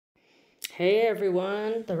Hey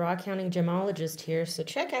everyone, the Rockin Gemologist here. So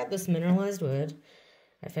check out this mineralized wood.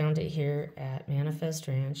 I found it here at Manifest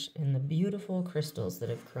Ranch in the beautiful crystals that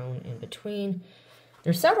have grown in between.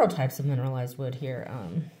 There's several types of mineralized wood here.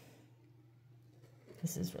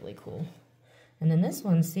 This is really cool. And then this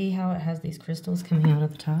one, see how it has these crystals coming out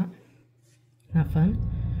of the top? Not fun?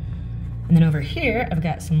 And then over here, I've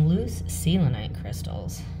got some loose selenite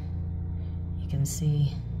crystals. You can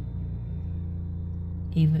see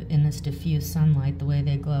even in this diffuse sunlight the way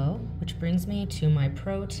they glow, which brings me to my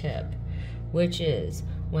pro tip, which is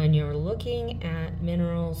when you're looking at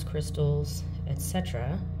minerals, crystals,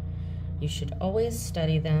 etc., you should always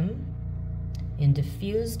study them in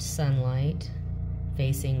diffused sunlight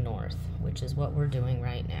facing north, which is what we're doing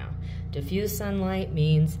right now. Diffused sunlight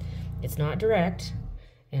means it's not direct,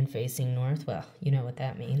 and facing north, well, you know what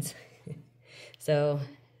that means. So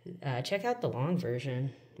check out the long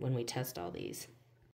version when we test all these.